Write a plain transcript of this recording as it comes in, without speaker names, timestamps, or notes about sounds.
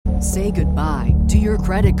Say goodbye to your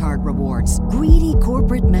credit card rewards. Greedy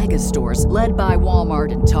corporate mega stores, led by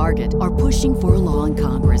Walmart and Target, are pushing for a law in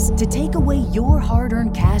Congress to take away your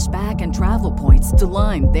hard-earned cash back and travel points to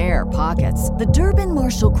line their pockets. The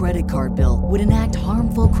Durbin-Marshall credit card bill would enact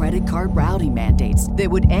harmful credit card routing mandates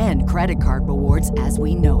that would end credit card rewards as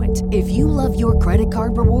we know it. If you love your credit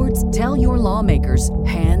card rewards, tell your lawmakers,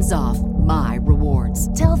 hands off my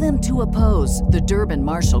rewards. Tell them to oppose the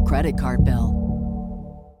Durbin-Marshall credit card bill.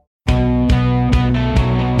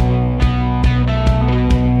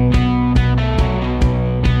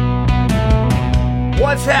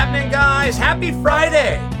 What's happening, guys? Happy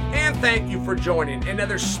Friday! And thank you for joining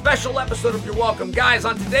another special episode of You're Welcome. Guys,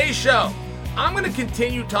 on today's show, I'm going to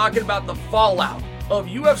continue talking about the fallout of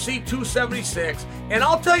UFC 276, and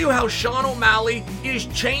I'll tell you how Sean O'Malley is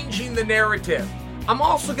changing the narrative. I'm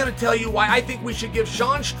also going to tell you why I think we should give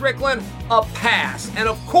Sean Strickland a pass. And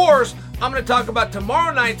of course, I'm going to talk about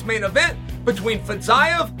tomorrow night's main event between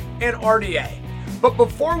Fedzayev and RDA. But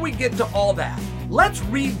before we get to all that, let's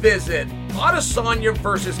revisit Adesanya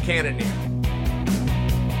versus Cannonier.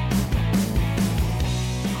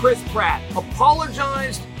 Chris Pratt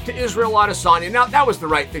apologized to Israel Adesanya. Now, that was the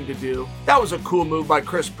right thing to do. That was a cool move by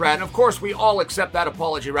Chris Pratt. And of course, we all accept that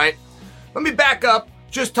apology, right? Let me back up.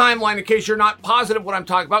 Just timeline in case you're not positive what I'm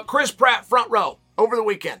talking about. Chris Pratt, front row, over the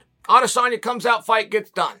weekend. Adesanya comes out, fight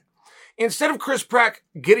gets done. Instead of Chris Pratt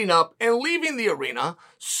getting up and leaving the arena,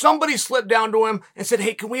 somebody slipped down to him and said,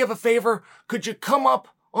 hey, can we have a favor? Could you come up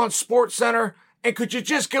on SportsCenter and could you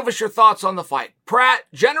just give us your thoughts on the fight? Pratt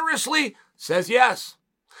generously says yes.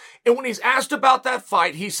 And when he's asked about that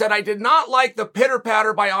fight, he said, I did not like the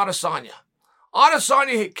pitter-patter by Adesanya.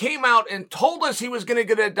 Adesanya came out and told us he was going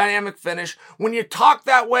to get a dynamic finish. When you talk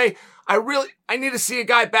that way, I need to see a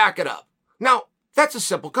guy back it up. Now, that's a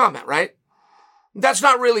simple comment, right? That's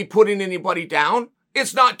not really putting anybody down.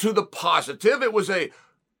 It's not to the positive. It was a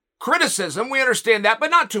criticism. We understand that,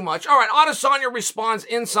 but not too much. All right, Adesanya responds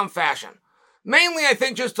in some fashion. Mainly, I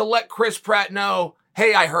think, just to let Chris Pratt know,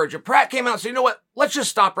 hey, I heard you. Pratt came out and said, you know what? Let's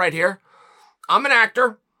just stop right here. I'm an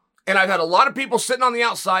actor, and I've had a lot of people sitting on the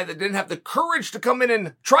outside that didn't have the courage to come in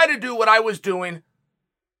and try to do what I was doing,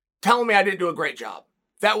 telling me I didn't do a great job.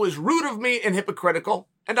 That was rude of me and hypocritical,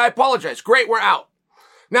 and I apologize. Great, we're out.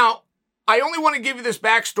 Now, I only want to give you this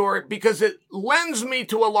backstory because it lends me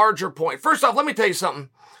to a larger point. First off, let me tell you something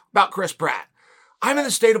about Chris Pratt. I'm in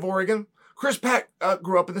the state of Oregon. Chris Pratt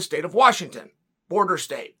grew up in the state of Washington, border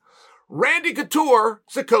state. Randy Couture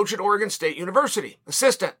is a coach at Oregon State University,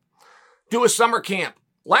 assistant. Do a summer camp.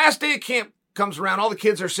 Last day of camp comes around, all the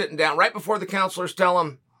kids are sitting down right before the counselors tell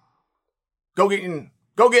them, go get in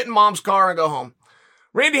mom's car and go home.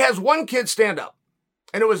 Randy has one kid stand up,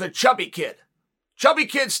 and it was a chubby kid. Chubby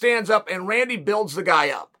kid stands up, and Randy builds the guy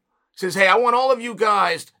up. Says, hey, I want all of you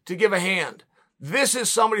guys to give a hand. This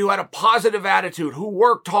is somebody who had a positive attitude, who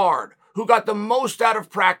worked hard, who got the most out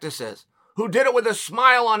of practices, who did it with a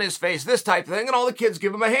smile on his face, this type of thing, and all the kids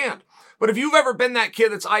give him a hand. But if you've ever been that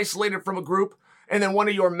kid that's isolated from a group, and then one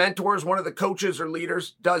of your mentors, one of the coaches or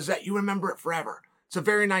leaders does that, you remember it forever. It's a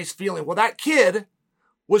very nice feeling. Well, that kid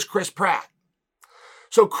was Chris Pratt.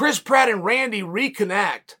 So Chris Pratt and Randy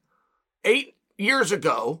reconnect 8 years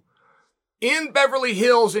ago in Beverly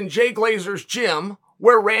Hills in Jay Glazer's gym,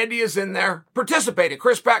 where Randy is in there participating.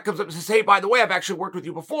 Chris Pratt comes up and says, hey, by the way, I've actually worked with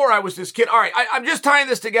you before. I was this kid. All right, I'm just tying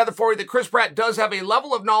this together for you that Chris Pratt does have a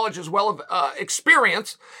level of knowledge as well as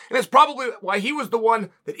experience. And it's probably why he was the one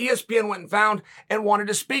that ESPN went and found and wanted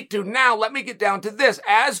to speak to. Now, let me get down to this.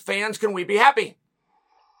 As fans, can we be happy?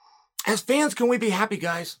 As fans, can we be happy,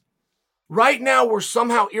 guys? Right now, we're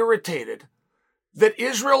somehow irritated that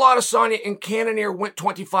Israel Adesanya and Cannonier went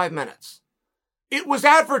 25 minutes. It was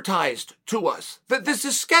advertised to us that this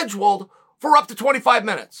is scheduled for up to 25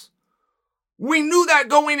 minutes. We knew that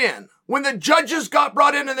going in. When the judges got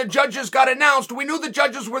brought in and the judges got announced, we knew the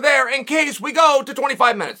judges were there in case we go to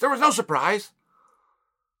 25 minutes. There was no surprise.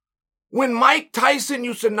 When Mike Tyson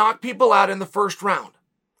used to knock people out in the first round,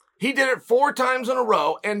 he did it 4 times in a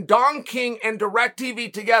row, and Don King and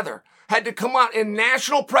DirecTV together had to come out in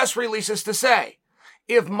national press releases to say,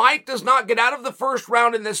 if Mike does not get out of the first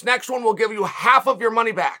round in this next one, we'll give you half of your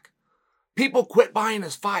money back. People quit buying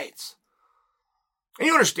his fights. And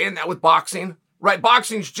you understand that with boxing, right?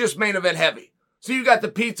 Boxing's just main event heavy. So you got the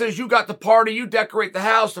pizzas, you got the party, you decorate the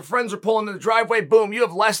house, the friends are pulling in the driveway, boom, you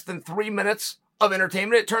have less than 3 minutes of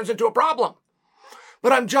entertainment. It turns into a problem.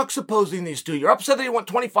 But I'm juxtaposing these two. You're upset that you went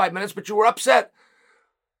 25 minutes, but you were upset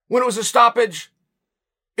when it was a stoppage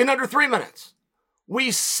in under 3 minutes.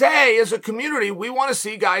 We say as a community, we want to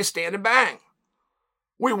see guys stand and bang.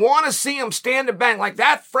 We want to see them stand and bang. Like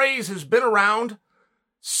that phrase has been around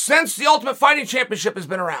since the Ultimate Fighting Championship has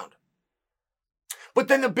been around. But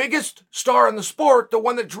then the biggest star in the sport, the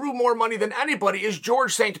one that drew more money than anybody, is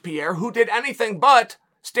George St. Pierre, who did anything but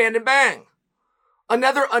stand and bang.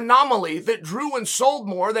 Another anomaly that drew and sold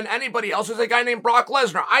more than anybody else is a guy named Brock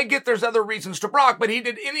Lesnar. I get there's other reasons to Brock, but he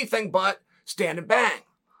did anything but stand and bang.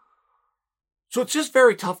 So it's just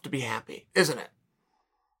very tough to be happy, isn't it?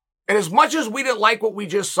 And as much as we didn't like what we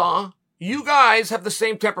just saw, you guys have the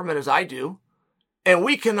same temperament as I do. And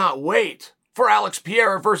we cannot wait for Alex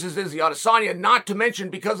Pereira versus Izzy Adesanya, not to mention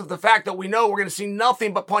because of the fact that we know we're going to see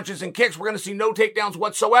nothing but punches and kicks. We're going to see no takedowns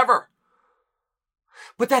whatsoever.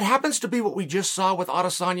 But that happens to be what we just saw with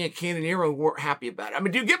Adesanya and Cannonier, and we weren't happy about it. I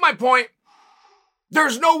mean, do you get my point?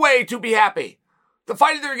 There's no way to be happy. The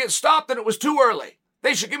fight either gets stopped and it was too early.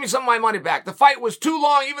 They should give me some of my money back. The fight was too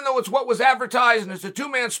long, even though it's what was advertised, and it's a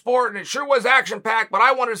two-man sport, and it sure was action-packed, but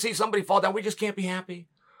I wanted to see somebody fall down. We just can't be happy.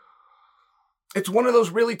 It's one of those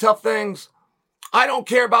really tough things. I don't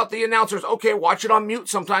care about the announcers. Okay, watch it on mute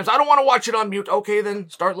sometimes. I don't want to watch it on mute. Okay, then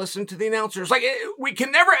start listening to the announcers. We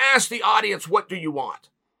can never ask the audience, what do you want?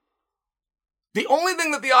 The only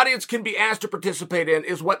thing that the audience can be asked to participate in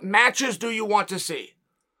is what matches do you want to see?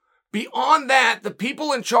 Beyond that, the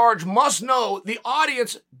people in charge must know the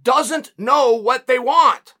audience doesn't know what they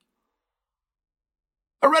want.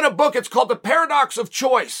 I read a book, it's called The Paradox of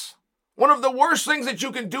Choice. One of the worst things that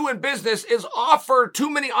you can do in business is offer too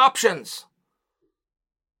many options.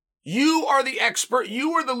 You are the expert.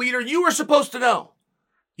 You are the leader. You are supposed to know.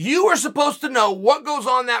 You are supposed to know what goes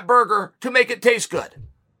on that burger to make it taste good.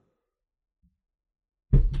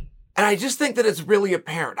 And I just think that it's really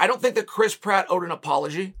apparent. I don't think that Chris Pratt owed an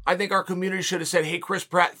apology. I think our community should have said, hey, Chris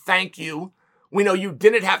Pratt, thank you. We know you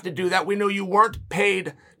didn't have to do that. We know you weren't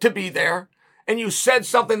paid to be there. And you said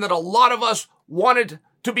something that a lot of us wanted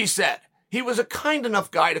to be said. He was a kind enough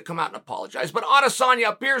guy to come out and apologize. But Adesanya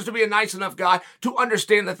appears to be a nice enough guy to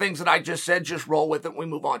understand the things that I just said. Just roll with it and we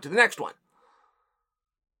move on to the next one.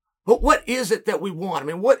 But what is it that we want? I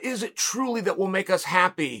mean, what is it truly that will make us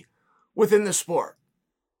happy within the sport?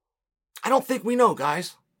 I don't think we know,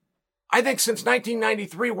 guys. I think since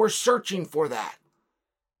 1993, we're searching for that.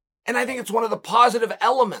 And I think it's one of the positive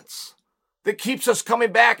elements that keeps us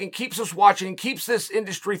coming back and keeps us watching and keeps this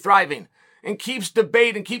industry thriving and keeps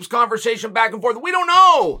debate and keeps conversation back and forth. We don't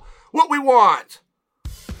know what we want.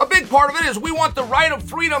 A big part of it is we want the right of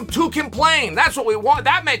freedom to complain. That's what we want.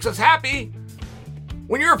 That makes us happy.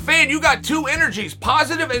 When you're a fan, you got two energies,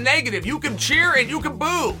 positive and negative. You can cheer and you can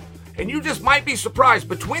boo. And you just might be surprised.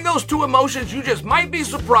 Between those two emotions, you just might be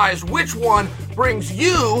surprised which one brings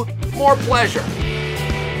you more pleasure.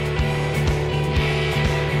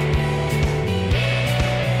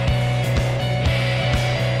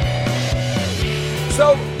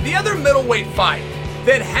 So, the other middleweight fight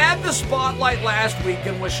that had the spotlight last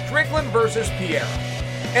weekend was Strickland versus Pereira.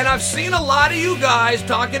 And I've seen a lot of you guys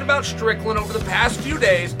talking about Strickland over the past few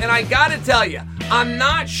days, and I gotta tell you, I'm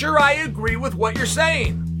not sure I agree with what you're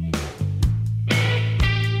saying.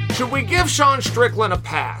 Should we give Sean Strickland a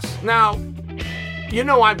pass? Now, you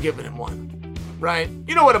know I'm giving him one, right?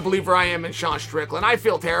 You know what a believer I am in Sean Strickland. I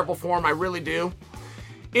feel terrible for him, I really do.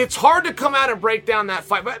 It's hard to come out and break down that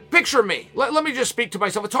fight, but picture me. Let me just speak to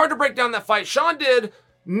myself. It's hard to break down that fight. Sean did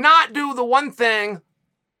not do the one thing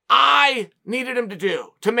I needed him to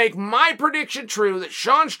do to make my prediction true that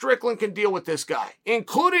Sean Strickland can deal with this guy,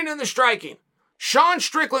 including in the striking. Sean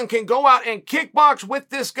Strickland can go out and kickbox with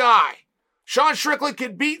this guy. Sean Strickland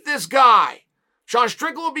can beat this guy. Sean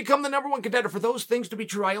Strickland will become the number one contender. For those things to be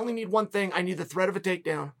true, I only need one thing. I need the threat of a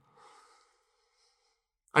takedown.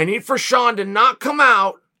 I need for Sean to not come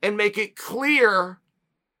out and make it clear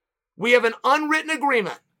we have an unwritten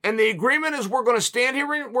agreement. And the agreement is we're going to stand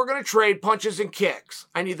here and we're going to trade punches and kicks.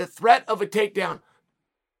 I need the threat of a takedown.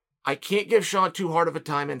 I can't give Sean too hard of a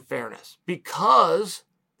time in fairness because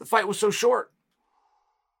the fight was so short.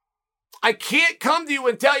 I can't come to you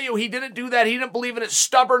and tell you he didn't do that. He didn't believe in it.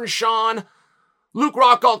 Stubborn Sean. Luke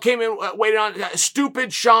Rockhold came in, waited on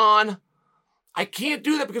stupid Sean. I can't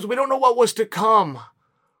do that because we don't know what was to come.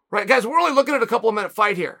 Right, guys, we're only looking at a couple of minute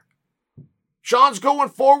fight here. Sean's going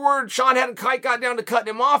forward. Sean hadn't quite got down to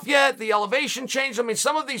cutting him off yet. The elevation changed. I mean,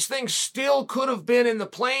 some of these things still could have been in the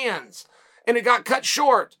plans, and it got cut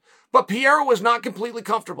short. But Pereira was not completely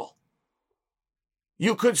comfortable.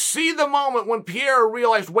 You could see the moment when Pereira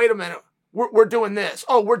realized, wait a minute, we're doing this.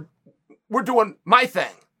 Oh, we're doing my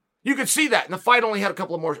thing. You could see that, and the fight only had a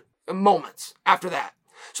couple of more moments after that.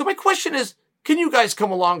 So my question is, can you guys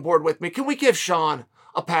come along board with me? Can we give Sean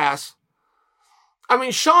a pass? I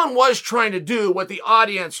mean, Sean was trying to do what the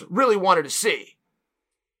audience really wanted to see.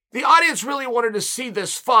 The audience really wanted to see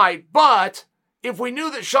this fight, but if we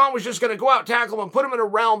knew that Sean was just going to go out, tackle him, and put him in a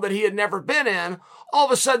realm that he had never been in, all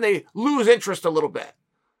of a sudden they lose interest a little bit.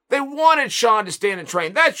 They wanted Sean to stand and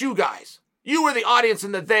train. That's you guys. You were the audience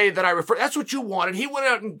and the they that I refer. That's what you wanted. He went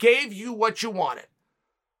out and gave you what you wanted.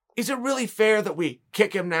 Is it really fair that we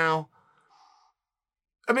kick him now?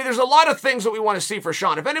 I mean, there's a lot of things that we want to see for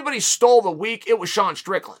Sean. If anybody stole the week, it was Sean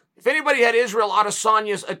Strickland. If anybody had Israel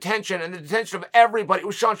Adesanya's attention and the attention of everybody, it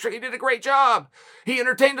was Sean Strickland. He did a great job. He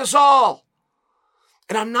entertained us all.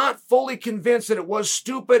 And I'm not fully convinced that it was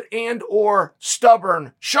stupid and or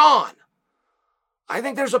stubborn Sean. I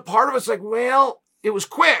think there's a part of us like, well, it was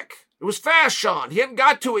quick. It was fast, Sean. He hadn't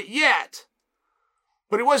got to it yet.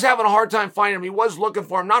 But he was having a hard time finding him. He was looking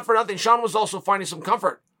for him. Not for nothing. Sean was also finding some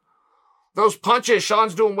comfort. Those punches,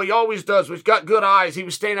 Sean's doing what he always does. He's got good eyes. He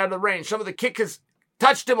was staying out of the range. Some of the kick has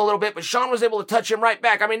touched him a little bit, but Sean was able to touch him right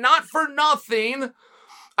back. I mean, not for nothing.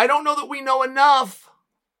 I don't know that we know enough.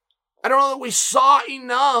 I don't know that we saw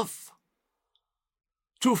enough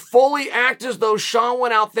to fully act as though Sean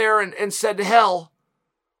went out there and said to hell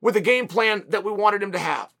with the game plan that we wanted him to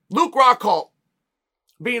have. Luke Rockhold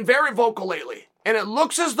being very vocal lately. And it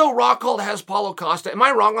looks as though Rockhold has Paulo Costa. Am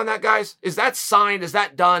I wrong on that, guys? Is that signed? Is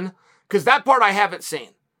that done? Because that part I haven't seen.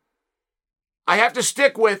 I have to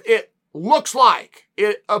stick with it looks like.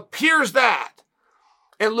 It appears that.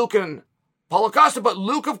 And Luke and Paulo Costa. But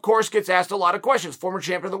Luke, of course, gets asked a lot of questions. Former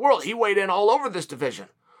champion of the world. He weighed in all over this division.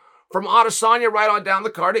 From Adesanya right on down the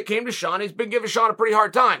card, it came to Sean. He's been giving Sean a pretty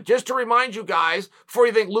hard time. Just to remind you guys, before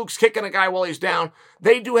you think Luke's kicking a guy while he's down,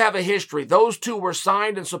 they do have a history. Those two were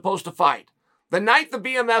signed and supposed to fight. The night the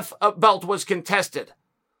BMF belt was contested.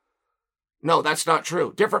 No, that's not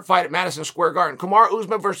true. Different fight at Madison Square Garden. Kamaru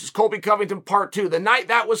Usman versus Colby Covington Part 2. The night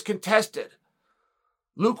that was contested,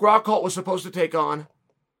 Luke Rockhold was supposed to take on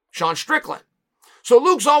Sean Strickland. So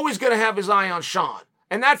Luke's always going to have his eye on Sean.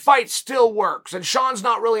 And that fight still works. And Sean's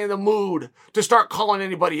not really in the mood to start calling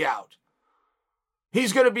anybody out.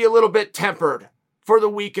 He's going to be a little bit tempered for the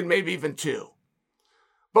week and maybe even two.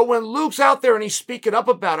 But when Luke's out there and he's speaking up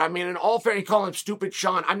about it, I mean, in all fairness, he called him Stupid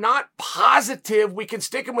Sean. I'm not positive we can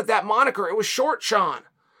stick him with that moniker. It was short Sean.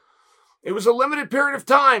 It was a limited period of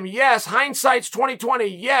time. Yes, hindsight's 2020.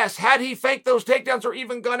 Yes, had he faked those takedowns or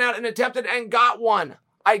even gone out and attempted and got one,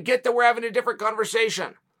 I get that we're having a different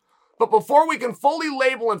conversation. But before we can fully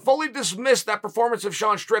label and fully dismiss that performance of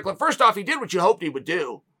Sean Strickland, first off, he did what you hoped he would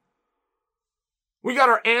do. We got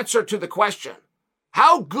our answer to the question.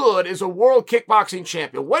 How good is a world kickboxing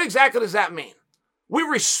champion? What exactly does that mean? We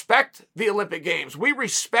respect the Olympic Games. We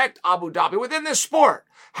respect Abu Dhabi within this sport.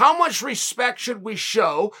 How much respect should we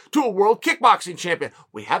show to a world kickboxing champion?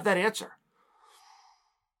 We have that answer.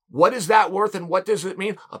 What is that worth and what does it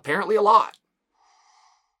mean? Apparently a lot.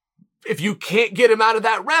 If you can't get him out of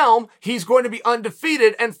that realm, he's going to be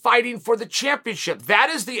undefeated and fighting for the championship. That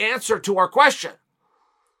is the answer to our question.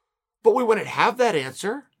 But we wouldn't have that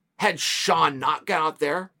answer had Sean not gone out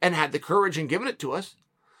there and had the courage and given it to us.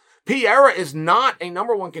 Piera is not a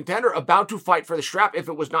number one contender about to fight for the strap if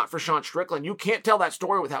it was not for Sean Strickland. You can't tell that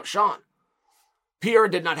story without Sean. Piera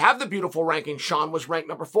did not have the beautiful ranking. Sean was ranked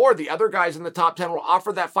number 4. The other guys in the top 10 were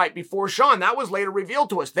offered that fight before Sean. That was later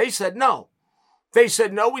revealed to us. They said no. They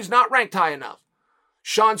said, no, he's not ranked high enough.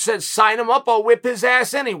 Sean said, sign him up, I'll whip his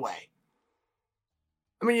ass anyway.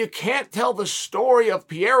 I mean, you can't tell the story of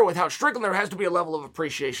Piera without Strickland. There has to be a level of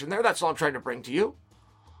appreciation there. That's all I'm trying to bring to you.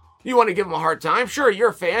 You want to give him a hard time? Sure, you're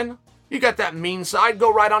a fan. You got that mean side,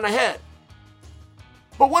 go right on ahead.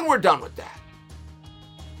 But when we're done with that,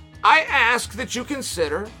 I ask that you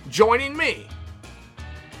consider joining me,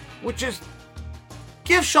 which is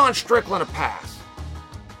give Sean Strickland a pass.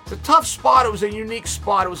 It's a tough spot. It was a unique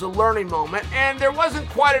spot. It was a learning moment, and there wasn't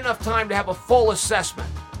quite enough time to have a full assessment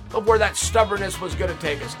of where that stubbornness was going to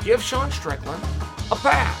take us. Give Sean Strickland a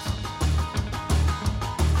pass.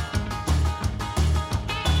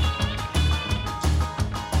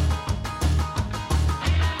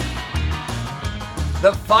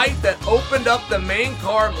 The fight that opened up the main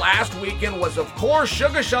card last weekend was, of course,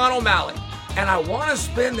 Sugar Sean O'Malley. And I want to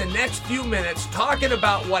spend the next few minutes talking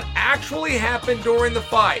about what actually happened during the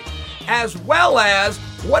fight, as well as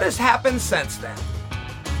what has happened since then.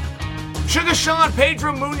 Sugar Sean,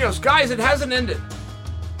 Pedro Munoz. Guys, it hasn't ended.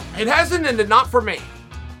 It hasn't ended, not for me.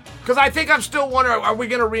 Because I think I'm still wondering, are we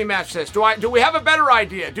going to rematch this? Do we have a better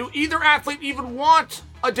idea? Do either athlete even want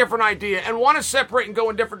a different idea and want to separate and go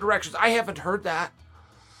in different directions? I haven't heard that.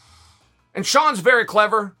 And Sean's very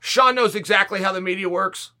clever. Sean knows exactly how the media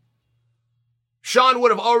works. Sean would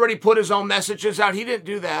have already put his own messages out. He didn't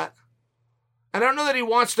do that. And I don't know that he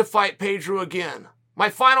wants to fight Pedro again. My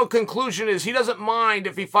final conclusion is he doesn't mind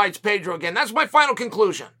if he fights Pedro again. That's my final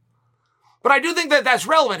conclusion. But I do think that that's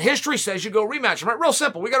relevant. History says you go rematch them, right? Real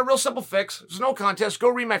simple. We got a real simple fix. There's no contest.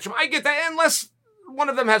 Go rematch them. I get that, unless one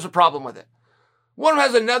of them has a problem with it. One of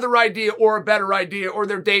them has another idea or a better idea, or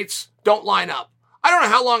their dates don't line up. I don't know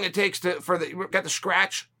how long it takes got the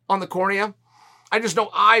scratch on the cornea. I just know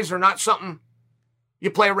eyes are not something you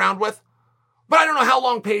play around with. But I don't know how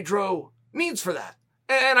long Pedro needs for that.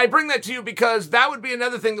 And I bring that to you because that would be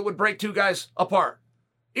another thing that would break two guys apart.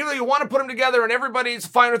 Even though you want to put them together and everybody's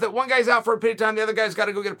fine with it, one guy's out for a period of time, the other guy's got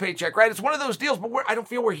to go get a paycheck, right? It's one of those deals, but I don't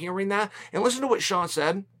feel we're hearing that. And listen to what Sean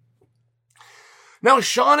said. Now,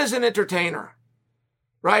 Sean is an entertainer,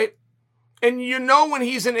 right? And you know when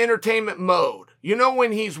he's in entertainment mode. You know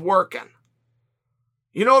when he's working.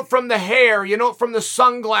 You know it from the hair. You know it from the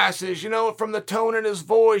sunglasses. You know it from the tone in his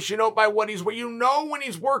voice. You know it by what you know when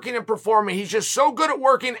he's working and performing. He's just so good at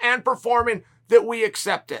working and performing that we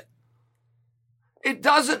accept it. It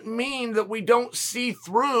doesn't mean that we don't see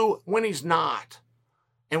through when he's not.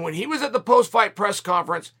 And when he was at the post-fight press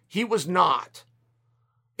conference, he was not.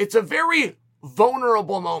 It's a very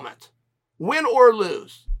vulnerable moment. Win or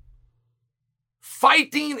lose.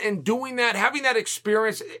 Fighting and doing that, having that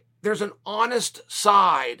experience, there's an honest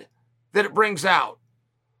side that it brings out.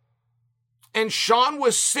 And Sean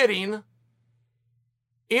was sitting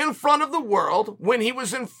in front of the world when he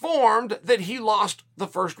was informed that he lost the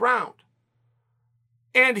first round.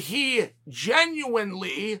 And he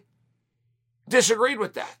genuinely disagreed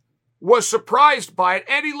with that, was surprised by it,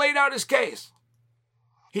 and he laid out his case.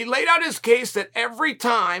 He laid out his case that every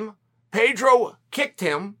time Pedro kicked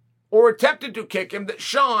him or attempted to kick him, that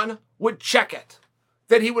Sean would check it,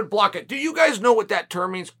 that he would block it. Do you guys know what that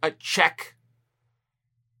term means? A check.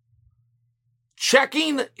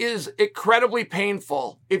 Checking is incredibly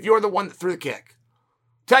painful if you're the one that threw the kick.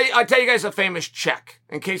 I'll tell you guys a famous check,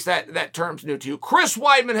 in case that term's new to you. Chris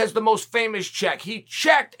Weidman has the most famous check. He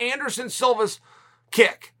checked Anderson Silva's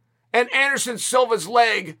kick, and Anderson Silva's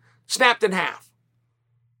leg snapped in half.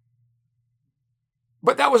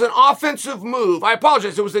 But that was an offensive move. I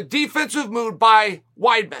apologize. It was a defensive move by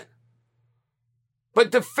Weidman.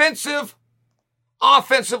 But defensive,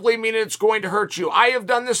 offensively, meaning it's going to hurt you. I have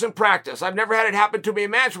done this in practice. I've never had it happen to me in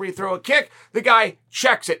a match where you throw a kick, the guy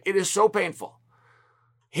checks it. It is so painful.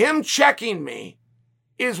 Him checking me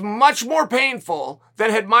is much more painful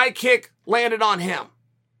than had my kick landed on him.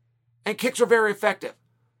 And kicks are very effective.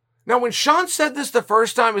 Now, when Sean said this the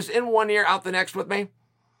first time, it was in one ear, out the next with me.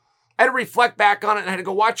 I had to reflect back on it and I had to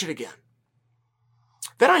go watch it again.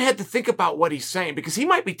 Then I had to think about what he's saying, because he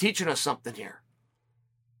might be teaching us something here.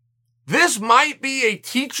 This might be a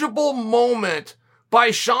teachable moment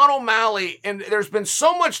by Sean O'Malley, and there's been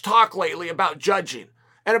so much talk lately about judging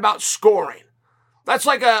and about scoring. That's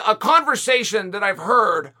like a conversation that I've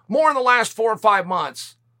heard more in the last 4 or 5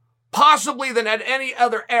 months, possibly than at any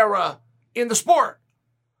other era in the sport.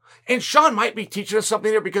 And Sean might be teaching us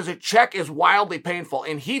something here, because a check is wildly painful,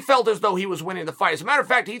 and he felt as though he was winning the fight. As a matter of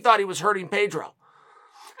fact, he thought he was hurting Pedro.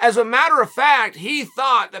 As a matter of fact, he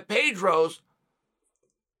thought that Pedro's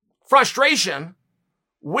frustration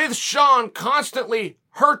with Sean constantly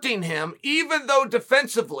hurting him, even though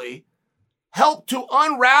defensively, helped to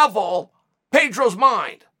unravel Pedro's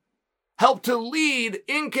mind, helped to lead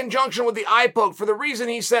in conjunction with the eye poke for the reason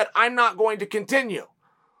he said, I'm not going to continue.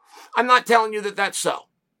 I'm not telling you that that's so.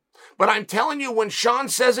 But I'm telling you, when Sean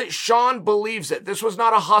says it, Sean believes it. This was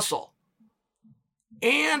not a hustle.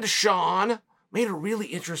 And Sean made a really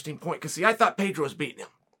interesting point, because, see, I thought Pedro was beating him.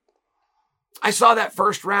 I saw that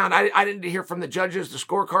first round. I didn't hear from the judges, the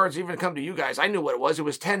scorecards, even come to you guys. I knew what it was. It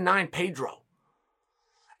was 10-9 Pedro.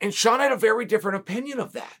 And Sean had a very different opinion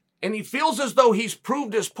of that. And he feels as though he's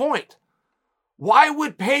proved his point. Why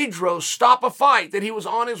would Pedro stop a fight that he was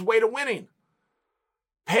on his way to winning?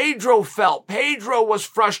 Pedro was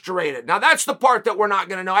frustrated. Now, that's the part that we're not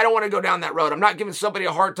going to know. I don't want to go down that road. I'm not giving somebody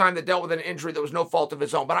a hard time that dealt with an injury that was no fault of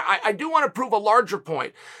his own. But I do want to prove a larger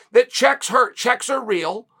point, that checks hurt. Checks are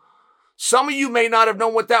real. Some of you may not have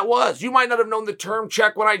known what that was. You might not have known the term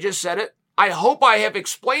check when I just said it. I hope I have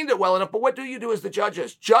explained it well enough. But what do you do as the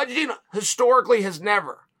judges? Judging historically has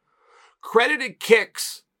never credited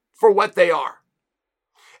kicks for what they are.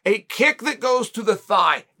 A kick that goes to the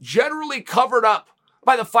thigh, generally covered up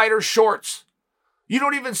by the fighter's shorts. You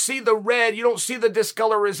don't even see the red. You don't see the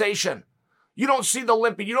discolorization. You don't see the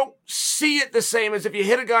limping. You don't see it the same as if you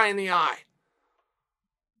hit a guy in the eye.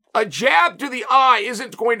 A jab to the eye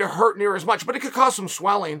isn't going to hurt near as much, but it could cause some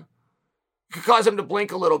swelling. It could cause him to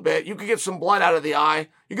blink a little bit. You could get some blood out of the eye.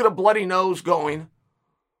 You get a bloody nose going.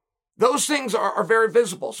 Those things are very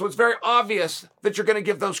visible, so it's very obvious that you're going to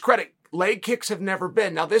give those credit. Leg kicks have never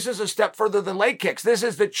been. Now, this is a step further than leg kicks. This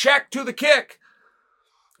is the check to the kick.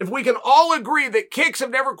 if we can all agree that kicks have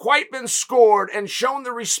never quite been scored and shown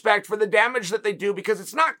the respect for the damage that they do because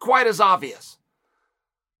it's not quite as obvious,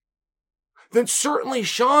 then certainly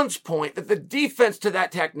Sean's point that the defense to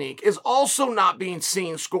that technique is also not being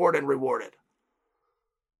seen, scored, and rewarded.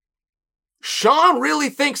 Sean really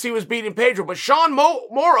thinks he was beating Pedro, but Sean,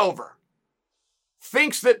 moreover,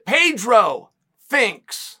 thinks that Pedro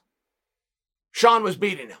thinks Sean was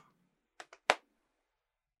beating him.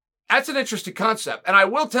 That's an interesting concept. And I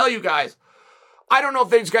will tell you guys, I don't know if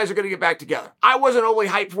these guys are going to get back together. I wasn't overly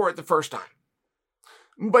hyped for it the first time.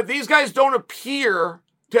 But these guys don't appear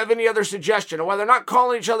to have any other suggestion. And while they're not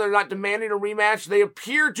calling each other, not demanding a rematch, they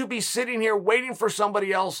appear to be sitting here waiting for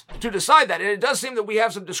somebody else to decide that. And it does seem that we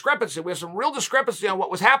have some discrepancy. We have some real discrepancy on what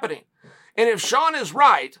was happening. And if Sean is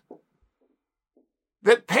right,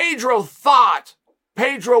 that Pedro thought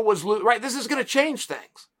Pedro was right, this is going to change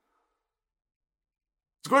things.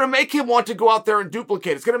 It's going to make him want to go out there and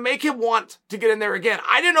duplicate. It's going to make him want to get in there again.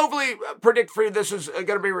 I didn't overly predict for you this is going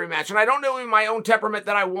to be a rematch. And I don't know in my own temperament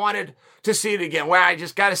that I wanted to see it again. Well, I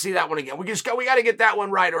just got to see that one again. We got to get that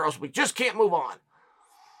one right or else we just can't move on.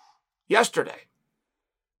 Yesterday.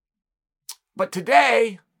 But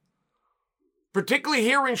today, particularly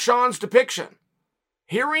hearing Sean's depiction,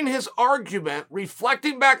 hearing his argument,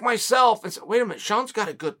 reflecting back myself and saying, wait a minute, Sean's got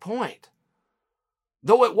a good point.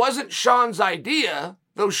 Though it wasn't Sean's idea,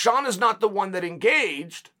 though Sean is not the one that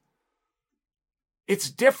engaged, it's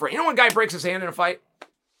different. You know when a guy breaks his hand in a fight?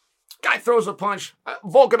 Guy throws a punch.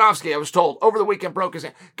 Volkanovski, I was told, over the weekend broke his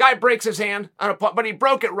hand. Guy breaks his hand on a punch, but he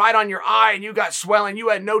broke it right on your eye and you got swelling. You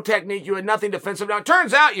had no technique. You had nothing defensive. Now, it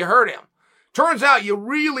turns out you hurt him. Turns out you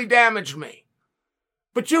really damaged me.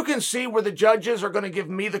 But you can see where the judges are going to give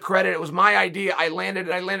me the credit. It was my idea. I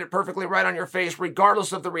landed perfectly right on your face,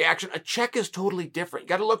 regardless of the reaction. A check is totally different. You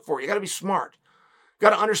got to look for it. You got to be smart. You got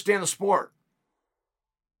to understand the sport.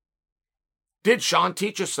 Did Sean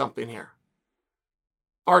teach us something here?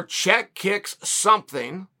 Are check kicks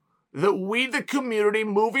something that we, the community,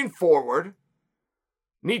 moving forward,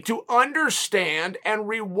 need to understand and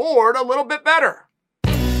reward a little bit better?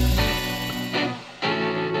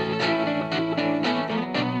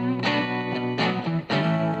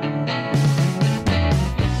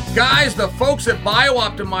 Guys, the folks at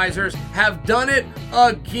BioOptimizers have done it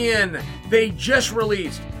again. They just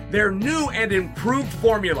released their new and improved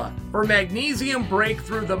formula for Magnesium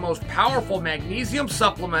Breakthrough, the most powerful magnesium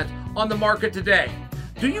supplement on the market today.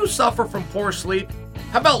 Do you suffer from poor sleep?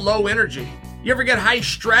 How about low energy? You ever get high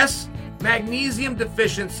stress? Magnesium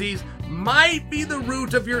deficiencies might be the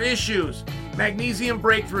root of your issues. Magnesium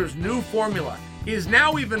Breakthrough's new formula is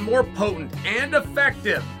now even more potent and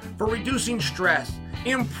effective for reducing stress,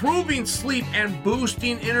 improving sleep, and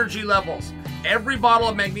boosting energy levels. Every bottle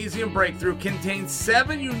of Magnesium Breakthrough contains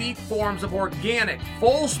 7 unique forms of organic,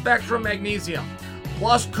 full-spectrum magnesium,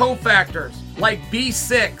 plus cofactors like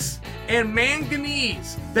B6 and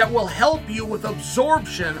manganese that will help you with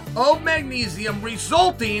absorption of magnesium,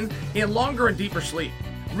 resulting in longer and deeper sleep,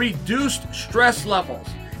 reduced stress levels,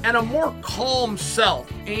 and a more calm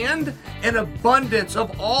self, and an abundance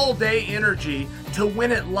of all-day energy to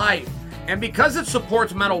win at life. And because it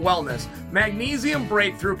supports mental wellness, Magnesium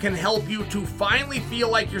Breakthrough can help you to finally feel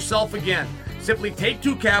like yourself again. Simply take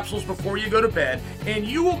 2 capsules before you go to bed, and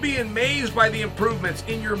you will be amazed by the improvements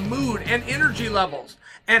in your mood and energy levels,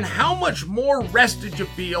 and how much more rested you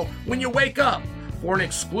feel when you wake up. For an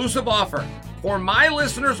exclusive offer, for my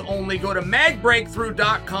listeners only, go to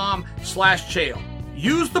magbreakthrough.com/Chael.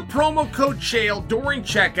 Use the promo code Chael during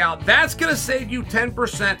checkout. That's going to save you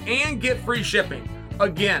 10% and get free shipping.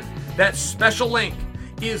 Again, that special link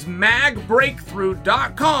is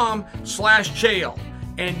magbreakthrough.com/Chael,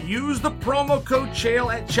 and use the promo code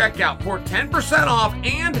Chael at checkout for 10% off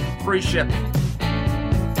and free shipping.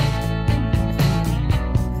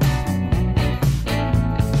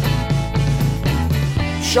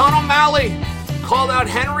 Sean O'Malley called out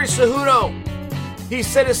Henry Cejudo. He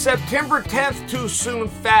said, is September 10th too soon,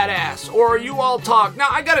 fat ass? Or are you all talk? Now,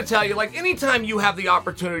 I gotta tell you, like, anytime you have the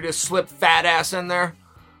opportunity to slip fat ass in there,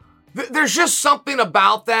 there's just something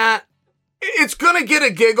about that. It's gonna get a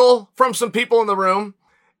giggle from some people in the room.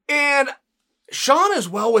 And Sean is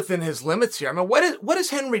well within his limits here. I mean, what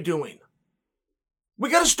is Henry doing? We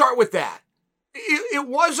gotta start with that. It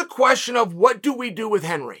was a question of what do we do with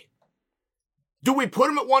Henry? Do we put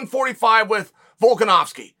him at 145 with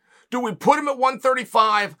Volkanovski? Do we put him at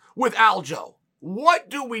 135 with Aljo? What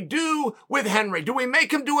do we do with Henry? Do we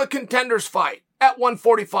make him do a contenders fight at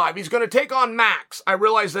 145? He's going to take on Max. I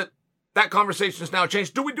realize that conversation has now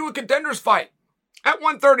changed. Do we do a contenders fight at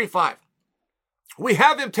 135? We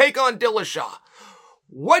have him take on Dillashaw.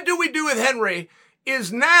 What do we do with Henry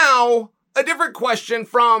is now a different question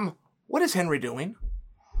from, what is Henry doing?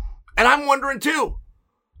 And I'm wondering too.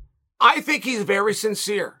 I think he's very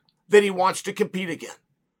sincere that he wants to compete again.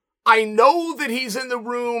 I know that he's in the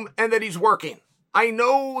room and that he's working. I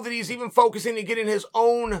know that he's even focusing on getting his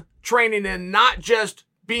own training in, not just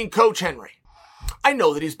being Coach Henry. I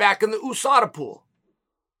know that he's back in the USADA pool.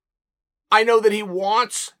 I know that he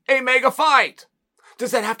wants a mega fight.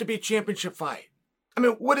 Does that have to be a championship fight? I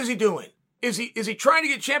mean, what is he doing? Is he trying to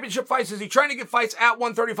get championship fights? Is he trying to get fights at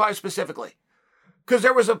 135 specifically? Because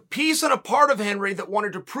there was a piece and a part of Henry that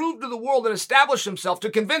wanted to prove to the world and establish himself to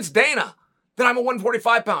convince Dana that I'm a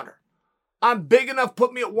 145 pounder. I'm big enough,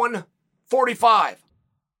 put me at 145.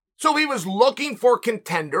 So he was looking for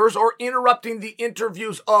contenders or interrupting the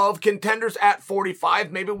interviews of contenders at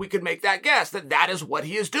 45. Maybe we could make that guess that that is what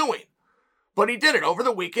he is doing. But he did it over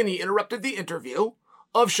the weekend. He interrupted the interview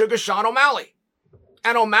of Sugar Sean O'Malley.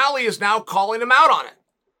 And O'Malley is now calling him out on it.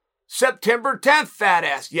 September 10th, fat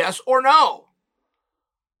ass, yes or no?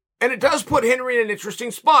 And it does put Henry in an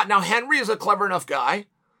interesting spot. Now, Henry is a clever enough guy.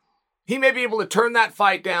 He may be able to turn that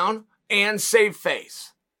fight down and save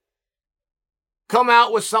face. Come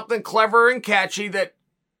out with something clever and catchy that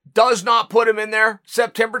does not put him in there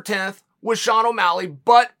September 10th with Sean O'Malley.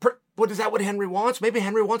 But what is that what Henry wants? Maybe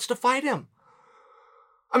Henry wants to fight him.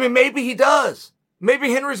 I mean, maybe he does.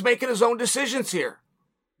 Maybe Henry's making his own decisions here.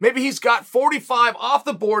 Maybe he's got 45 off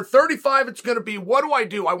the board, 35 it's going to be. What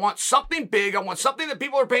do? I want something big. I want something that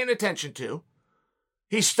people are paying attention to.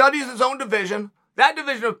 He studies his own division. That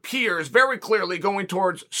division appears very clearly going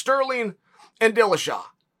towards Sterling and Dillashaw.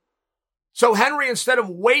 So Henry, instead of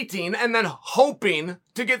waiting and then hoping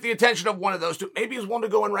to get the attention of one of those two, maybe he's one to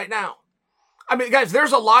go in right now. I mean, guys,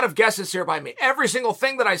 there's a lot of guesses here by me. Every single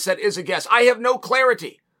thing that I said is a guess. I have no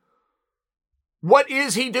clarity. What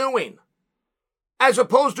is he doing? As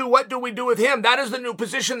opposed to what do we do with him? That is the new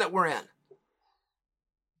position that we're in.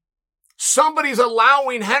 Somebody's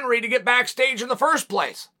allowing Henry to get backstage in the first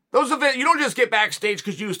place. You don't just get backstage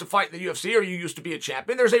because you used to fight in the UFC or you used to be a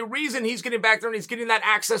champion. There's a reason he's getting back there and he's getting that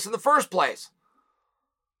access in the first place.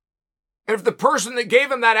 And if the person that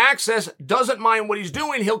gave him that access doesn't mind what he's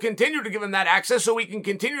doing, he'll continue to give him that access so he can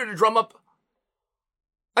continue to drum up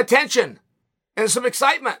attention and some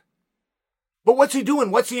excitement. But what's he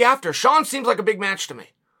doing? What's he after? Sean seems like a big match to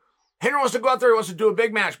me. Henry wants to go out there. He wants to do a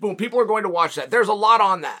big match. Boom. People are going to watch that. There's a lot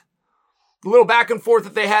on that. The little back and forth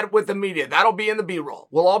that they had with the media. That'll be in the B-roll.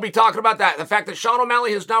 We'll all be talking about that. The fact that Sean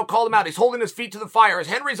O'Malley has now called him out. He's holding his feet to the fire. Is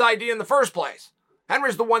Henry's idea in the first place.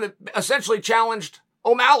 Henry's the one that essentially challenged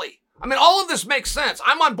O'Malley. I mean, all of this makes sense.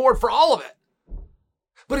 I'm on board for all of it.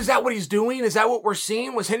 But is that what he's doing? Is that what we're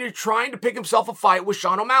seeing? Was Henry trying to pick himself a fight with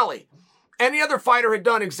Sean O'Malley? Any other fighter had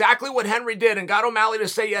done exactly what Henry did and got O'Malley to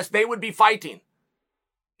say yes, they would be fighting.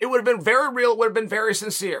 It would have been very real. It would have been very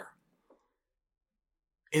sincere.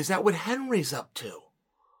 Is that what Henry's up to?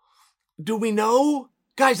 Do we know?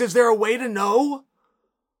 Guys, is there a way to know?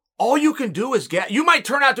 All you can do is guess. You might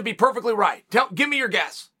turn out to be perfectly right. Give me your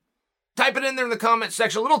guess. Type it in there in the comment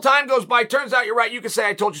section. A little time goes by. Turns out you're right. You can say,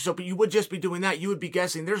 I told you so, but you would just be doing that. You would be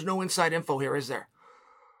guessing. There's no inside info here, is there?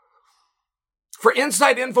 For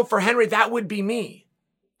inside info for Henry, that would be me.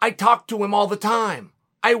 I talk to him all the time.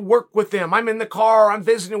 I work with him. I'm in the car. I'm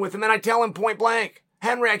visiting with him. And I tell him point blank,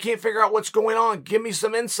 Henry, I can't figure out what's going on. Give me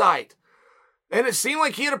some insight. And it seemed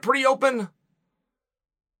like he had a pretty open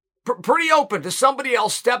to somebody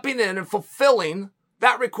else stepping in and fulfilling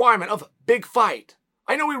that requirement of big fight.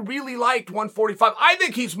 I know he really liked 145. I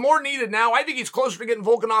think he's more needed now. I think he's closer to getting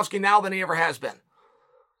Volkanovski now than he ever has been.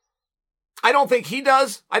 I don't think he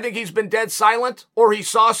does. I think he's been dead silent, or he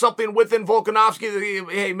saw something within Volkanovski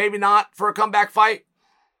that hey, maybe not for a comeback fight.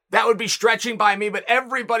 That would be stretching by me, but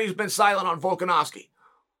everybody's been silent on Volkanovski.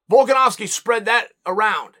 Volkanovski spread that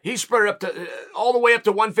around. He spread it up to all the way up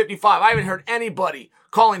to 155. I haven't heard anybody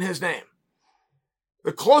calling his name.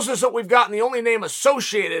 The closest that we've gotten, the only name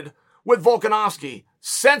associated with Volkanovski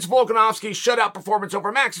since Volkanovski's shutout performance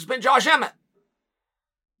over Max has been Josh Emmett.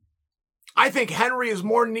 I think Henry is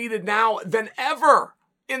more needed now than ever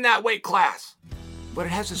in that weight class. But it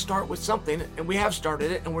has to start with something, and we have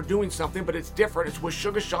started it, and we're doing something, but it's different. It's with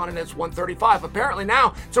Sugar Sean, and it's 135. Apparently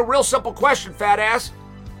now, it's a real simple question, fat ass.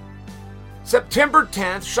 September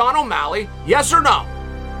 10th, Sean O'Malley, yes or no?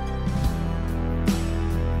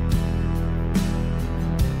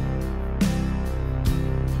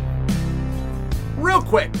 Real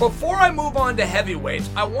quick, before I move on to heavyweights,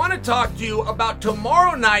 I want to talk to you about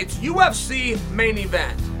tomorrow night's UFC main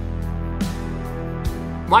event.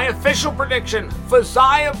 My official prediction,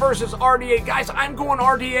 Fazia versus RDA. Guys, I'm going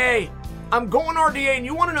RDA. I'm going RDA, and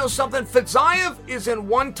you want to know something? Fedzaev is in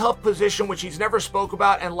one tough position, which he's never spoke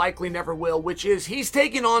about and likely never will, which is he's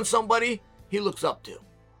taking on somebody he looks up to.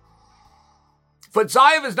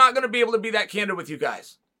 Fedzaev is not going to be able to be that candid with you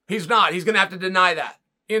guys. He's not. He's going to have to deny that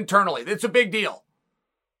internally. It's a big deal.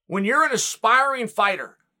 When you're an aspiring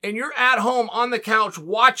fighter and you're at home on the couch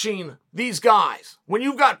watching these guys, when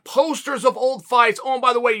you've got posters of old fights, oh, and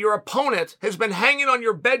by the way, your opponent has been hanging on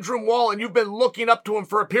your bedroom wall and you've been looking up to him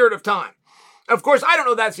for a period of time. Of course, I don't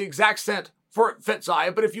know that's the exact extent for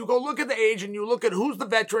Fedzaev, but if you go look at the age and you look at who's the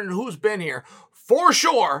veteran and who's been here, for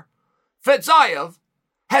sure, Fedzaev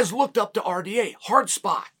has looked up to RDA. Hard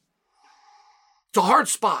spot. It's a hard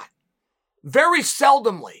spot. Very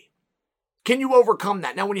seldomly can you overcome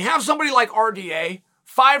that. Now, when you have somebody like RDA,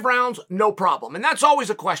 5 rounds, no problem. And that's always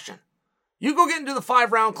a question. You go get into the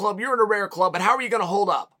 5-round club, you're in a rare club, but how are you going to hold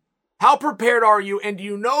up? How prepared are you? And do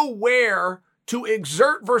you know where to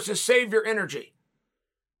exert versus save your energy?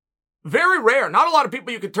 Very rare. Not a lot of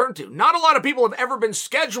people you could turn to. Not a lot of people have ever been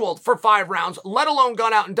scheduled for 5 rounds, let alone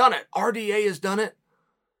gone out and done it. RDA has done it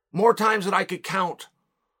more times than I could count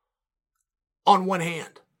on one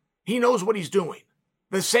hand. He knows what he's doing.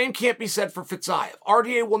 The same can't be said for Fedzaev.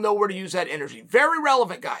 RDA will know where to use that energy. Very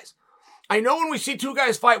relevant, guys. I know when we see 2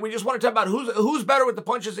 guys fight, we just want to talk about who's better with the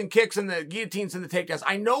punches and kicks and the guillotines and the takedowns.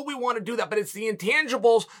 I know we want to do that, but it's the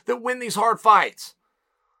intangibles that win these hard fights.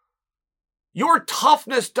 Your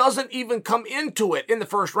toughness doesn't even come into it in the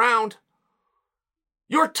first round.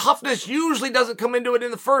 Your toughness usually doesn't come into it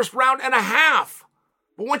in the first round and a half.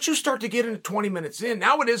 But once you start to get into 20 minutes in,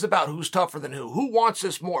 now it is about who's tougher than who wants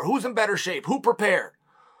this more, who's in better shape, who prepared,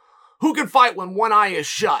 who can fight when one eye is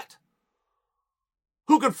shut.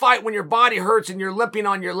 Who can fight when your body hurts and you're limping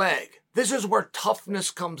on your leg? This is where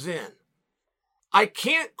toughness comes in. I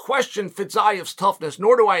can't question Fedzaev's toughness,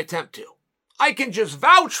 nor do I attempt to. I can just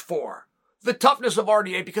vouch for the toughness of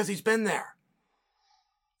RDA because he's been there.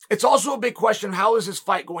 It's also a big question, how is this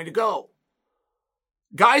fight going to go?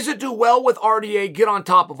 Guys that do well with RDA get on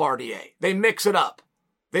top of RDA. They mix it up.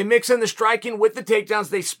 They mix in the striking with the takedowns.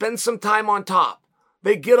 They spend some time on top.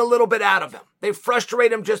 They get a little bit out of him. They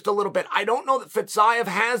frustrate him just a little bit. I don't know that Fedzaev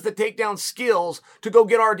has the takedown skills to go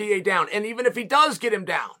get RDA down. And even if he does get him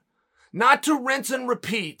down, not to rinse and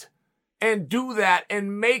repeat and do that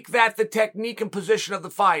and make that the technique and position of the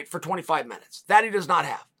fight for 25 minutes. That he does not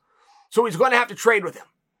have. So he's going to have to trade with him.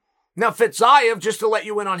 Now, Fedzaev, just to let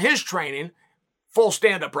you in on his training, full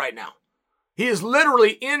stand-up right now. He is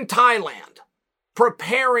literally in Thailand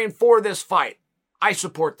preparing for this fight. I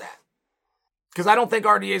support that. Because I don't think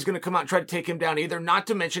RDA is going to come out and try to take him down either. Not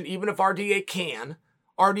to mention, even if RDA can,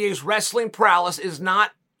 RDA's wrestling prowess is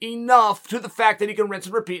not enough to the fact that he can rinse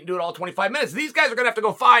and repeat and do it all 25 minutes. These guys are going to have to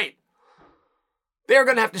go fight. They're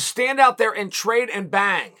going to have to stand out there and trade and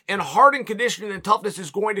bang. And heart and conditioning and toughness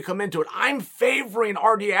is going to come into it. I'm favoring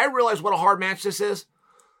RDA. I realize what a hard match this is.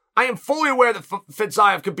 I am fully aware that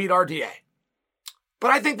Fedzaev could beat RDA.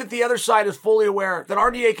 But I think that the other side is fully aware that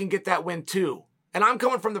RDA can get that win too. And I'm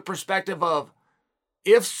coming from the perspective of,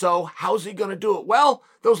 if so, how's he going to do it? Well,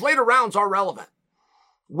 those later rounds are relevant.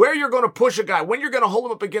 Where you're going to push a guy, when you're going to hold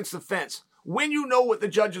him up against the fence, when you know what the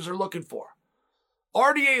judges are looking for.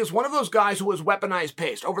 RDA is one of those guys who has weaponized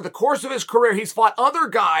pace. Over the course of his career, he's fought other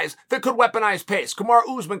guys that could weaponize pace.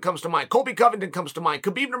 Kamaru Usman comes to mind. Colby Covington comes to mind.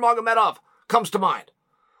 Khabib Nurmagomedov comes to mind.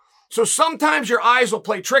 So sometimes your eyes will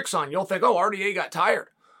play tricks on you. You'll think, oh, RDA got tired.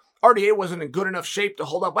 RDA wasn't in good enough shape to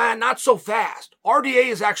hold up. Well, not so fast. RDA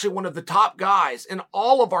is actually one of the top guys in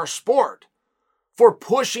all of our sport for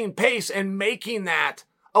pushing pace and making that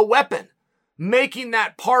a weapon, making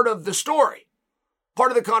that part of the story,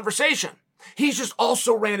 part of the conversation. He's just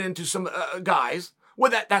also ran into some guys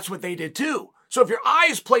with that's what they did too. So if your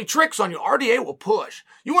eyes play tricks on you, RDA will push.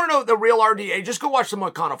 You want to know the real RDA? Just go watch the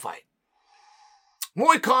Moicano fight.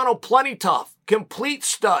 Moicano, plenty tough. Complete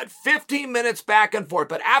stud. 15 minutes back and forth.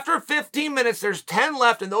 But after 15 minutes, there's 10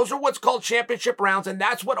 left, and those are what's called championship rounds, and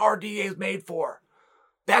that's what RDA is made for.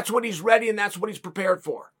 That's what he's ready, and that's what he's prepared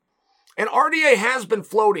for. And RDA has been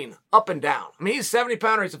floating up and down. I mean, he's a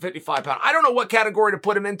 70-pounder, he's a 55-pounder. I don't know what category to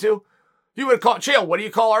put him into. You would call Chael, what do you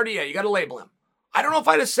call RDA? You got to label him. I don't know if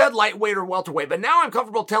I'd have said lightweight or welterweight, but now I'm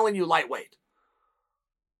comfortable telling you lightweight.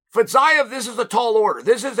 Fedzaev, this is a tall order.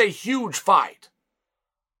 This is a huge fight.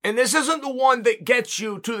 And this isn't the one that gets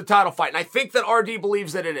you to the title fight. And I think that RD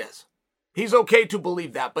believes that it is. He's okay to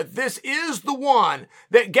believe that. But this is the one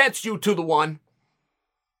that gets you to the one.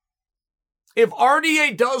 If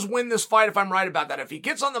RDA does win this fight, if I'm right about that, if he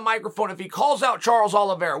gets on the microphone, if he calls out Charles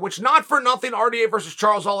Oliveira, which not for nothing, RDA versus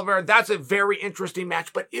Charles Oliveira, that's a very interesting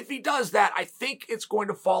match. But if he does that, I think it's going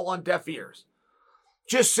to fall on deaf ears.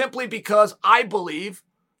 just simply because I believe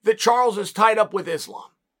that Charles is tied up with Islam.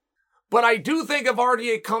 But I do think if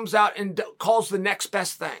RDA comes out and calls the next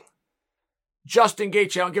best thing, Justin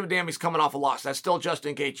Gaethje, I don't give a damn he's coming off a loss. That's still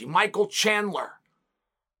Justin Gaethje. Michael Chandler,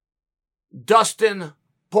 Dustin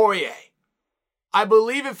Poirier. I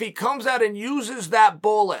believe if he comes out and uses that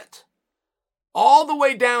bullet all the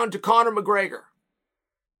way down to Conor McGregor,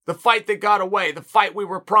 the fight that got away, the fight we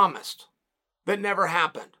were promised, that never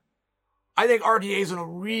happened. I think RDA is in a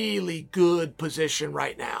really good position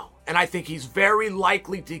right now. And I think he's very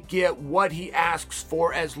likely to get what he asks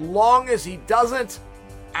for as long as he doesn't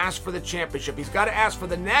ask for the championship. He's got to ask for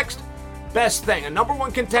the next best thing, a number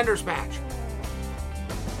one contenders match.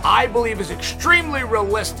 I believe is extremely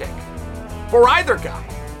realistic for either guy,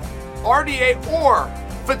 RDA or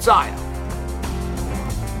Fazio.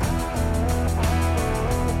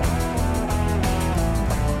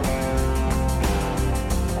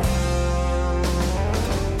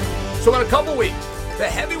 So in a couple weeks, the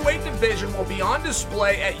heavyweight division will be on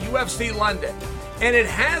display at UFC London. And it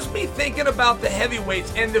has me thinking about the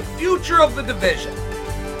heavyweights and the future of the division.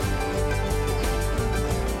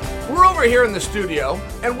 We're over here in the studio,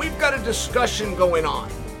 and we've got a discussion going on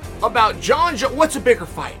about Jon Jones. What's a bigger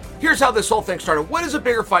fight? Here's how this whole thing started. What is a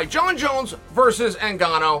bigger fight? Jon Jones versus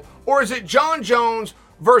Ngannou, or is it Jon Jones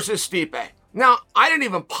versus Stipe? Now, I didn't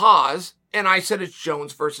even pause. And I said it's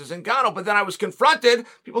Jones versus Ngannou, but then I was confronted.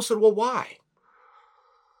 People said, well, why?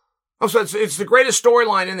 Oh, so it's the greatest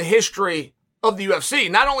storyline in the history of the UFC.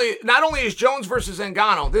 Not only is Jones versus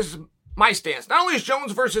Ngannou, this is my stance, not only is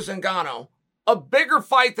Jones versus Ngannou a bigger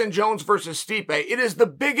fight than Jones versus Stipe, it is the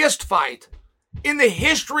biggest fight in the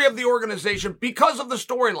history of the organization because of the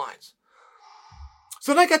storylines.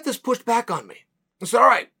 So then I got this pushed back on me. I said, all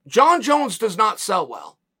right, Jon Jones does not sell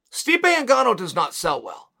well. Stipe Ngannou does not sell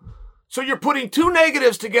well. So you're putting two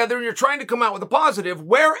negatives together and you're trying to come out with a positive.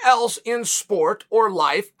 Where else in sport or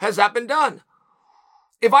life has that been done?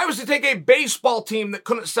 If I was to take a baseball team that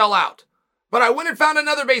couldn't sell out, but I went and found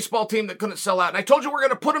another baseball team that couldn't sell out, and I told you we're going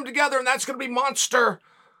to put them together and that's going to be monster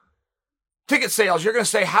ticket sales, you're going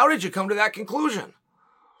to say, how did you come to that conclusion?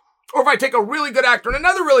 Or if I take a really good actor and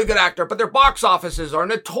another really good actor, but their box offices are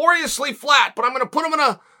notoriously flat, but I'm going to put them in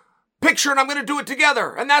a picture and I'm going to do it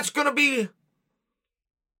together, and that's going to be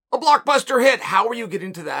a blockbuster hit. How are you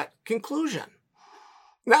getting to that conclusion?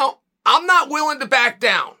 Now, I'm not willing to back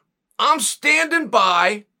down. I'm standing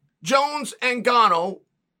by Jones and Ngannou,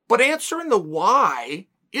 but answering the why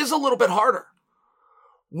is a little bit harder.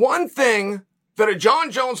 One thing that a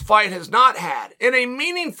Jon Jones fight has not had in a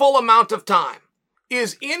meaningful amount of time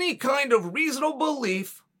is any kind of reasonable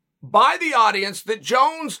belief by the audience that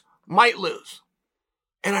Jones might lose.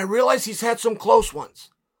 And I realize he's had some close ones.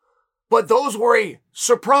 But those were a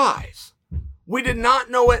surprise. We did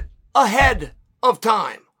not know it ahead of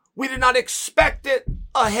time. We did not expect it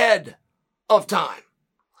ahead of time.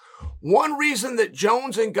 One reason that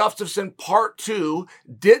Jones and Gustafsson Part 2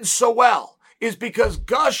 did so well is because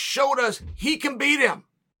Gus showed us he can beat him.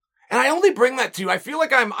 And I only bring that to you. I feel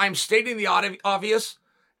like I'm stating the obvious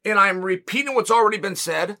and I'm repeating what's already been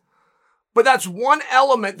said. But that's one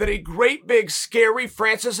element that a great big scary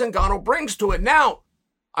Francis Ngannou brings to it. Now,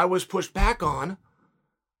 I was pushed back on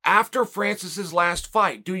after Francis's last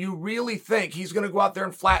fight. Do you really think he's going to go out there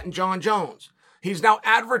and flatten Jon Jones? He's now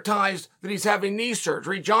advertised that he's having knee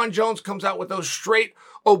surgery. Jon Jones comes out with those straight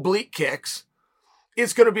oblique kicks.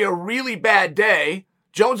 It's going to be a really bad day.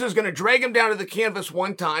 Jones is going to drag him down to the canvas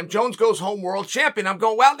one time. Jones goes home world champion. I'm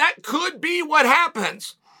going, well, that could be what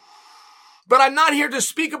happens. But I'm not here to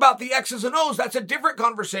speak about the X's and O's. That's a different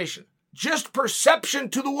conversation. Just perception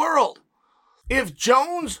to the world. If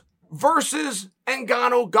Jones versus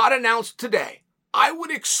Ngannou got announced today, I would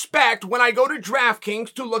expect when I go to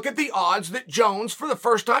DraftKings to look at the odds that Jones, for the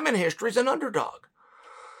first time in history, is an underdog.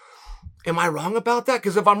 Am I wrong about that?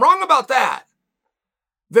 Because if I'm wrong about that,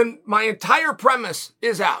 then my entire premise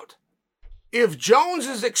is out. If Jones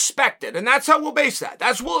is expected, and that's how we'll base that.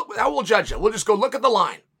 That's how we'll judge it. We'll just go look at the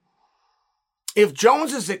line. If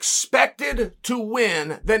Jones is expected to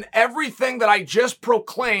win, then everything that I just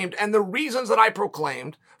proclaimed and the reasons that I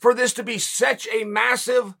proclaimed for this to be such a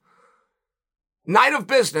massive night of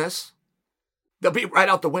business, they'll be right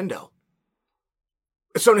out the window.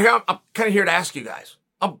 So here I'm kind of here to ask you guys.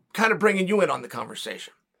 I'm kind of bringing you in on the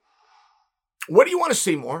conversation. What do you want to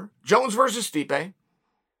see more? Jones versus Stipe?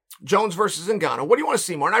 Jones versus Ngannou. What do you want to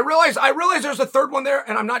see more? And I realize there's a third one there,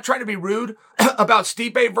 and I'm not trying to be rude about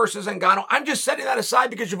Stipe versus Ngannou. I'm just setting that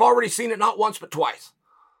aside because you've already seen it not once but twice.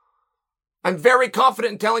 I'm very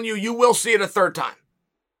confident in telling you, you will see it a third time.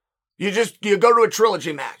 You go to a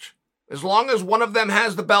trilogy match. As long as one of them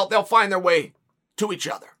has the belt, they'll find their way to each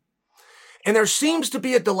other. And there seems to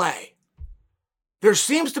be a delay. There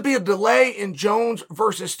seems to be a delay in Jones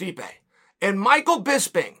versus Stipe. And Michael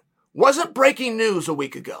Bisping wasn't breaking news a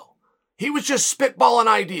week ago. He was just spitballing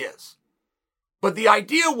ideas. But the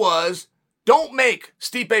idea was, don't make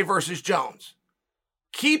Stipe versus Jones.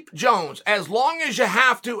 Keep Jones as long as you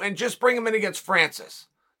have to and just bring him in against Francis.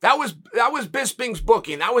 That was Bisping's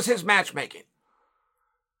booking. That was his matchmaking.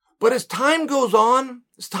 But as time goes on,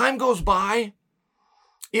 as time goes by,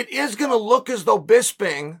 it is going to look as though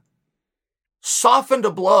Bisping softened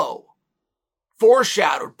a blow,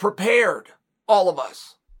 foreshadowed, prepared all of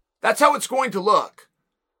us. That's how it's going to look.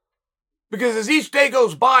 Because as each day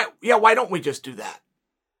goes by, why don't we just do that?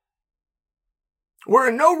 We're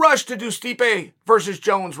in no rush to do Stipe versus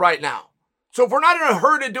Jones right now. So if we're not in a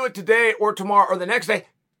hurry to do it today or tomorrow or the next day,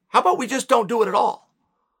 how about we just don't do it at all?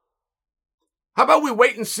 How about we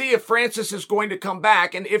wait and see if Francis is going to come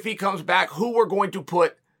back, and if he comes back, who we're going to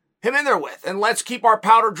put him in there with, and let's keep our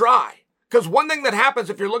powder dry. Because one thing that happens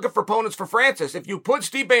if you're looking for opponents for Francis, if you put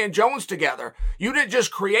Stipe and Jones together, you didn't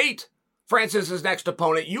just create Francis's next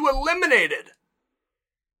opponent, you eliminated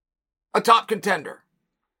a top contender.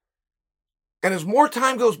 And as more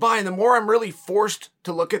time goes by and the more I'm really forced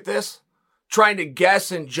to look at this, trying to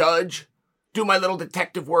guess and judge, do my little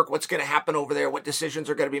detective work, what's going to happen over there, what decisions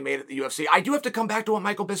are going to be made at the UFC, I do have to come back to what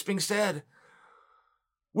Michael Bisping said,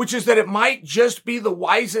 which is that it might just be the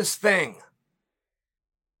wisest thing.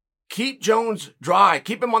 Keep Jones dry.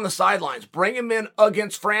 Keep him on the sidelines. Bring him in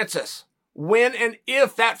against Francis. When and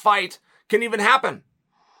if that fight can even happen.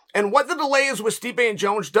 And what the delay is with Stipe and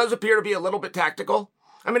Jones does appear to be a little bit tactical.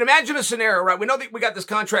 I mean, imagine a scenario, right? We know that we got this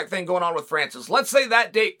contract thing going on with Francis. Let's say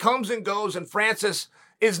that date comes and goes and Francis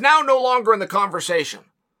is now no longer in the conversation.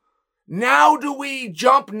 Now do we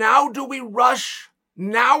jump? Now do we rush?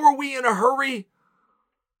 Now are we in a hurry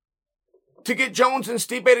to get Jones and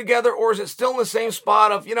Stipe together, or is it still in the same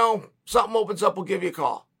spot of, something opens up, we'll give you a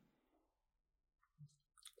call?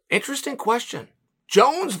 Interesting question.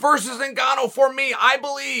 Jones versus Ngannou, for me, I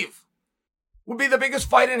believe, would be the biggest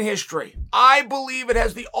fight in history. I believe it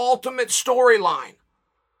has the ultimate storyline.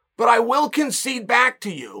 But I will concede back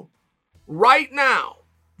to you, right now,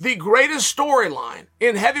 the greatest storyline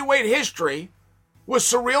in heavyweight history was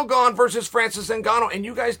Ciryl Gane versus Francis Ngannou, and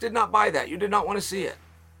you guys did not buy that. You did not want to see it.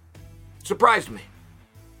 Surprised me.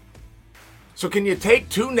 So can you take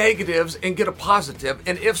two negatives and get a positive?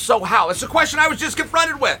 And if so, how? It's a question I was just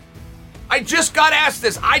confronted with. I just got asked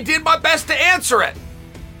this. I did my best to answer it.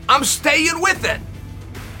 I'm staying with it.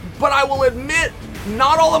 But I will admit,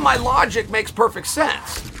 not all of my logic makes perfect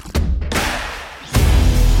sense.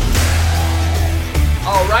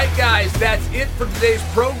 All right, guys, that's it for today's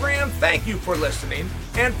program. Thank you for listening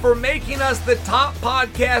and for making us the top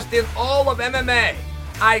podcast in all of MMA.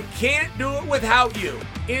 I can't do it without you.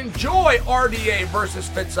 Enjoy RDA versus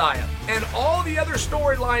Fitziah and all the other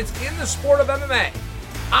storylines in the sport of MMA.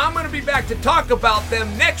 I'm going to be back to talk about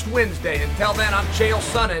them next Wednesday. Until then, I'm Chael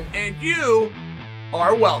Sonnen, and you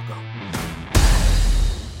are welcome.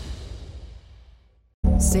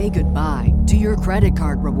 Say goodbye to your credit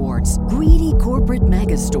card rewards. Greedy corporate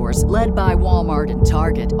mega stores, led by Walmart and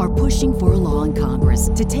Target, are pushing for a law in Congress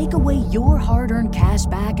to take away your hard-earned cash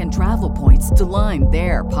back and travel points to line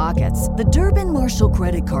their pockets. The Durbin-Marshall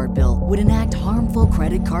credit card bill would enact harmful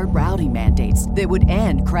credit card routing mandates that would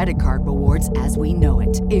end credit card rewards as we know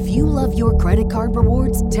it. If you love your credit card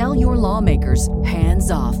rewards, tell your lawmakers,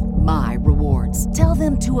 hands off my rewards. Tell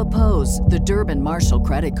them to oppose the Durbin-Marshall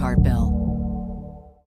credit card bill.